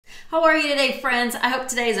How are you today, friends? I hope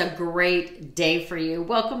today is a great day for you.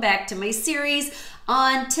 Welcome back to my series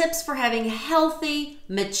on tips for having healthy,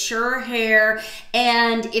 mature hair.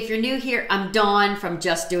 And if you're new here, I'm Dawn from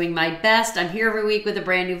Just Doing My Best. I'm here every week with a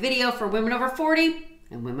brand new video for women over 40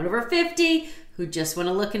 and women over 50 who just want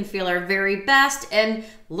to look and feel our very best. And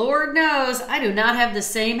Lord knows, I do not have the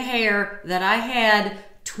same hair that I had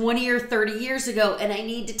 20 or 30 years ago, and I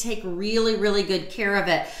need to take really, really good care of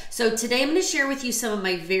it. So today I'm going to share with you some of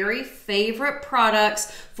my very favorite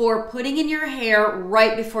products for putting in your hair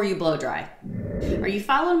right before you blow dry. Are you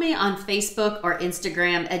following me on Facebook or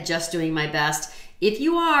Instagram at Just Doing My Best? If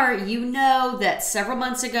you are, you know that several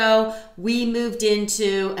months ago, we moved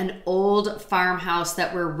into an old farmhouse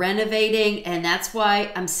that we're renovating, and that's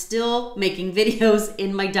why I'm still making videos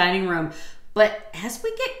in my dining room. But as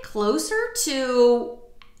we get closer to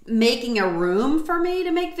making a room for me to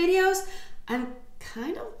make videos, I'm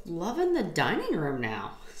kind of loving the dining room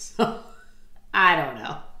now. So I don't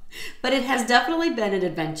know, but it has definitely been an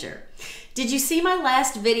adventure. Did you see my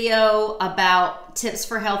last video about tips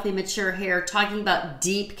for healthy, mature hair, talking about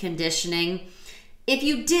deep conditioning? If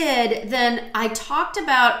you did, then I talked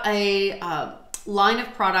about a line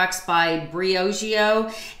of products by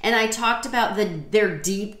Briogeo, and I talked about their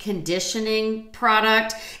deep conditioning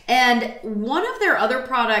product. And one of their other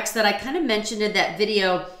products that I kind of mentioned in that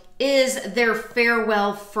video is their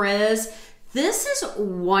Farewell Frizz. This is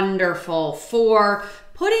wonderful for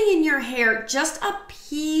putting in your hair just a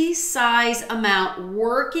pea-size amount,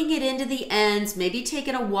 working it into the ends, maybe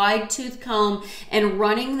taking a wide tooth comb and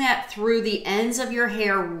running that through the ends of your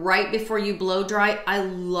hair right before you blow dry. I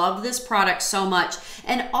love this product so much.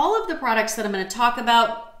 And all of the products that I'm going to talk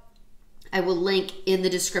about, I will link in the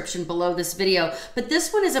description below this video. But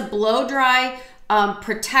this one is a blow dry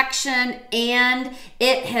protection, and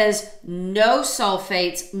it has no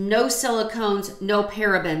sulfates, no silicones, no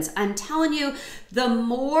parabens. I'm telling you, the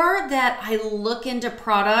more that I look into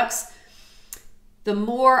products, the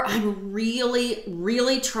more I'm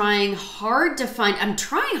really trying hard to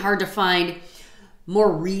find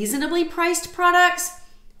more reasonably priced products.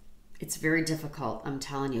 It's very difficult, I'm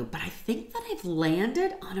telling you, but I think that I've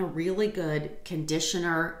landed on a really good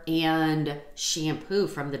conditioner and shampoo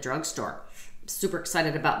from the drugstore. Super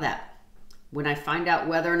excited about that. When I find out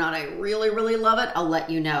whether or not I really love it, I'll let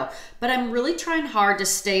you know. But I'm really trying hard to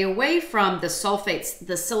stay away from the sulfates,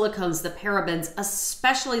 the silicones, the parabens,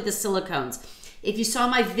 especially the silicones. If you saw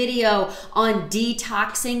my video on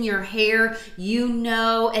detoxing your hair, you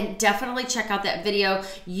know, and definitely check out that video,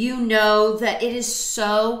 you know that it is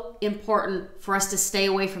so important for us to stay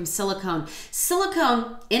away from silicone.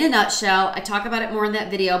 Silicone, in a nutshell, I talk about it more in that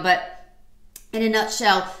video, but in a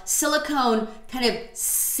nutshell, silicone kind of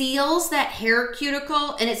seals that hair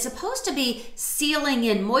cuticle, and it's supposed to be sealing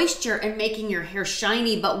in moisture and making your hair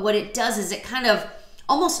shiny, but what it does is it kind of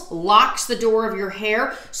almost locks the door of your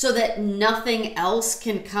hair so that nothing else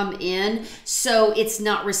can come in, so it's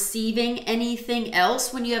not receiving anything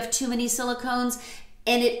else when you have too many silicones.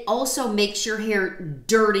 And it also makes your hair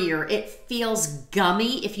dirtier. It feels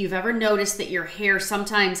gummy. If you've ever noticed that your hair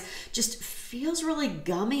sometimes just feels really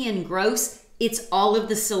gummy and gross, it's all of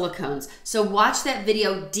the silicones. So watch that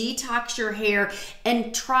video, detox your hair,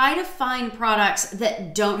 and try to find products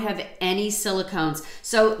that don't have any silicones.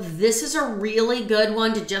 So this is a really good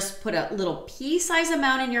one to just put a little pea-size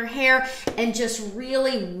amount in your hair and just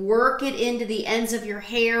really work it into the ends of your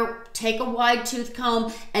hair. Take a wide tooth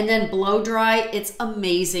comb and then blow dry. It's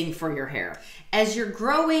amazing for your hair. As you're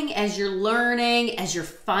growing, as you're learning, as you're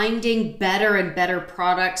finding better and better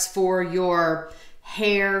products for your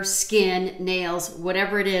hair, skin, nails,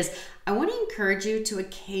 whatever it is, I want to encourage you to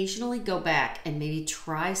occasionally go back and maybe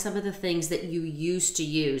try some of the things that you used to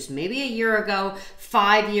use, maybe a year ago,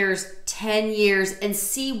 5 years, 10 years, and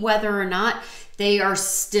see whether or not they are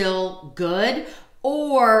still good,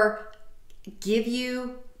 or give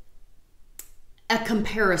you a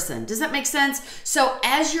comparison. Does that make sense? So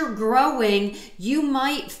as you're growing, you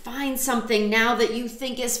might find something now that you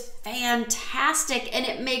think is fantastic, and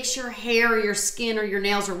it makes your hair or your skin or your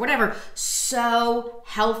nails or whatever so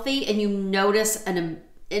healthy, and you notice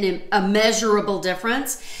a measurable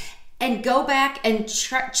difference. And go back and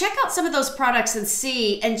check out some of those products and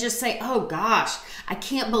see, and just say, oh gosh, I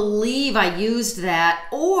can't believe I used that.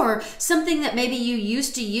 Or something that maybe you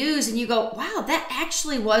used to use and you go, wow, that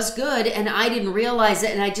actually was good and I didn't realize it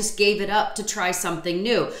and I just gave it up to try something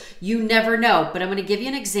new. You never know, but I'm gonna give you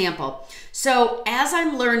an example. So as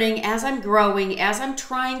I'm learning, as I'm growing, as I'm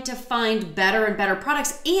trying to find better and better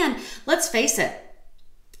products, and let's face it,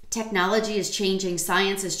 technology is changing,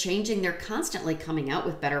 science is changing, they're constantly coming out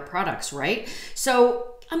with better products, right?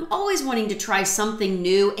 So I'm always wanting to try something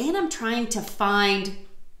new, and I'm trying to find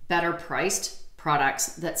better priced products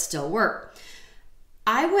that still work.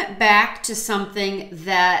 I went back to something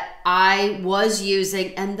that I was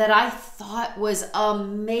using and that I thought was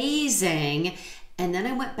amazing. And then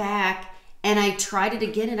I went back and I tried it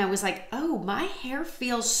again and I was like, oh, my hair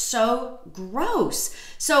feels so gross.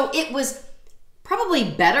 So it was probably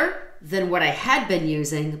better than what I had been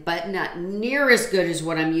using, but not near as good as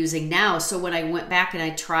what I'm using now. So when I went back and I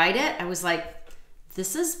tried it, I was like,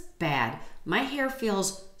 this is bad. My hair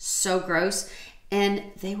feels so gross. And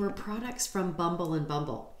they were products from Bumble and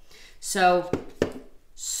Bumble. So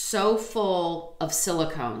full of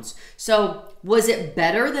silicones. So was it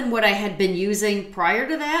better than what I had been using prior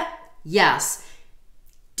to that? Yes.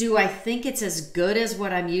 Do I think it's as good as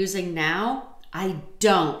what I'm using now? I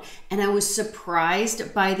don't. And I was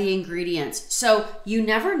surprised by the ingredients. So you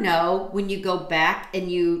never know when you go back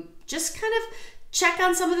and you just kind of check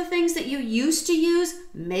on some of the things that you used to use.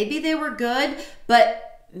 Maybe they were good, but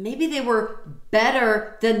maybe they were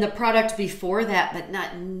better than the product before that, but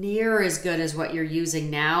not near as good as what you're using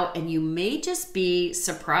now. And you may just be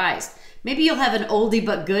surprised. Maybe you'll have an oldie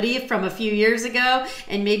but goodie from a few years ago,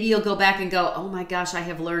 and maybe you'll go back and go, oh my gosh, I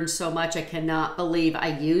have learned so much. I cannot believe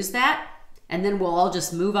I used that. And then we'll all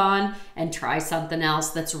just move on and try something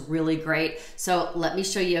else that's really great. So let me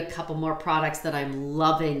show you a couple more products that I'm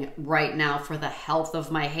loving right now for the health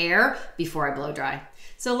of my hair before I blow dry.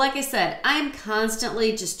 So like I said, I'm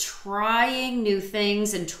constantly just trying new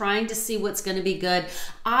things and trying to see what's going to be good.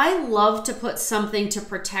 I love to put something to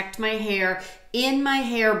protect my hair in my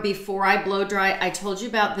hair before I blow dry. I told you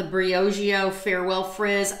about the Briogeo Farewell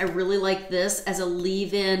Frizz. I really like this as a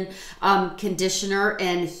leave-in conditioner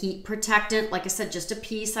and heat protectant. Like I said, just a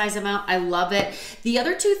pea size amount. I love it. The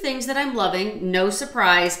other two things that I'm loving, no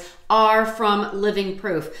surprise, are from Living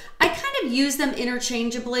Proof. I kind of use them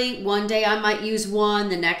interchangeably. One day I might use one,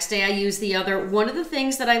 the next day I use the other. One of the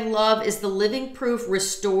things that I love is the Living Proof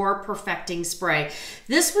Restore Perfecting Spray.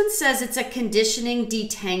 This one says it's a conditioning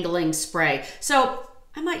detangling spray. So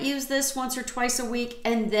I might use this once or twice a week,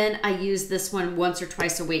 and then I use this one once or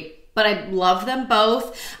twice a week. But I love them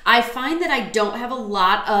both. I find that I don't have a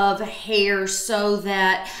lot of hair, so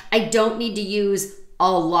that I don't need to use a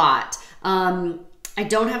lot. I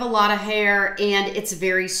don't have a lot of hair and it's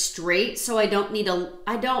very straight, so I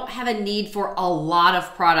don't have a need for a lot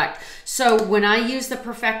of product. So when I use the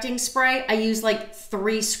perfecting spray, I use like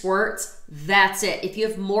 3 squirts. That's it. If you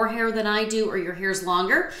have more hair than I do or your hair's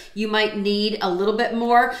longer, you might need a little bit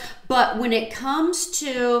more. But when it comes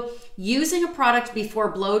to using a product before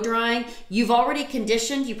blow drying, you've already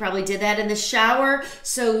conditioned. You probably did that in the shower.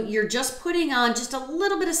 So you're just putting on just a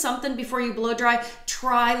little bit of something before you blow dry.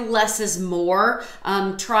 Try less is more.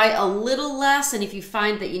 Try a little less. And if you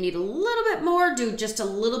find that you need a little bit more, do just a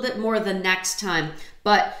little bit more the next time.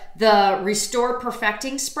 But the Restore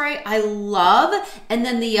Perfecting Spray, I love. And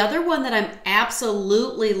then the other one that I'm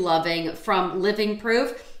absolutely loving from Living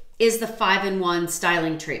Proof is the 5-in-1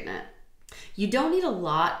 styling treatment. You don't need a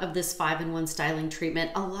lot of this 5-in-1 styling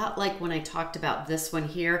treatment, a lot like when I talked about this one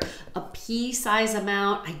here, a pea size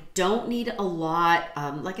amount. I don't need a lot.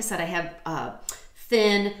 Like I said, I have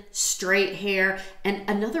thin, straight hair. And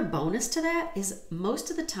another bonus to that is most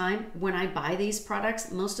of the time when I buy these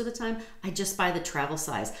products, most of the time I just buy the travel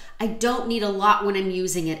size. I don't need a lot when I'm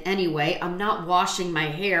using it anyway. I'm not washing my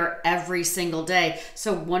hair every single day.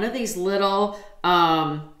 So one of these little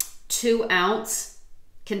 2-ounce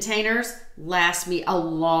containers last me a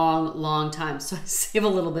long time, so I save a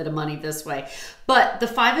little bit of money this way. But the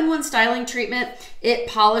 5-in-1 styling treatment, it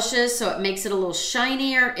polishes, so it makes it a little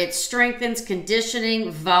shinier, it strengthens,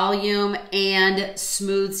 conditioning, volume, and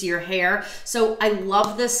smooths your hair. So I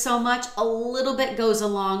love this so much. A little bit goes a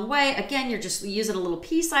long way. Again, you're just using a little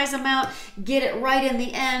pea size amount, get it right in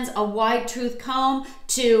the ends, a wide tooth comb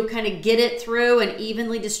to kind of get it through and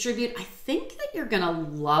evenly distribute. I think that you're gonna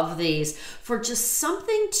love these for just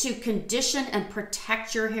something to condition and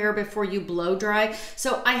protect your hair before you blow dry.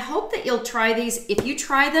 So I hope that you'll try these. If you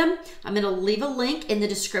try them, I'm gonna leave a link in the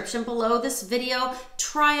description below this video.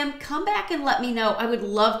 Try them, come back and let me know. I would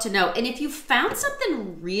love to know. And if you found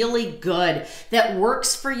something really good that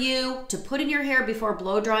works for you to put in your hair before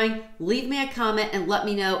blow drying, leave me a comment and let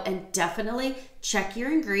me know. And definitely check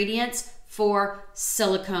your ingredients for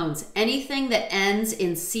silicones. Anything that ends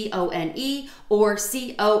in C-O-N-E or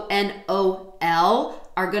C-O-N-O-L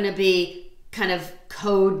are gonna be kind of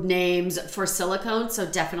code names for silicone, so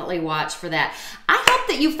definitely watch for that. I hope hope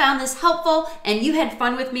that you found this helpful and you had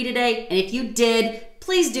fun with me today. And if you did,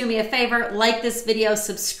 please do me a favor, like this video,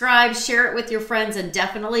 subscribe, share it with your friends, and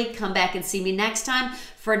definitely come back and see me next time.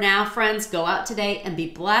 For now, friends, go out today and be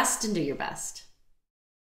blessed and do your best.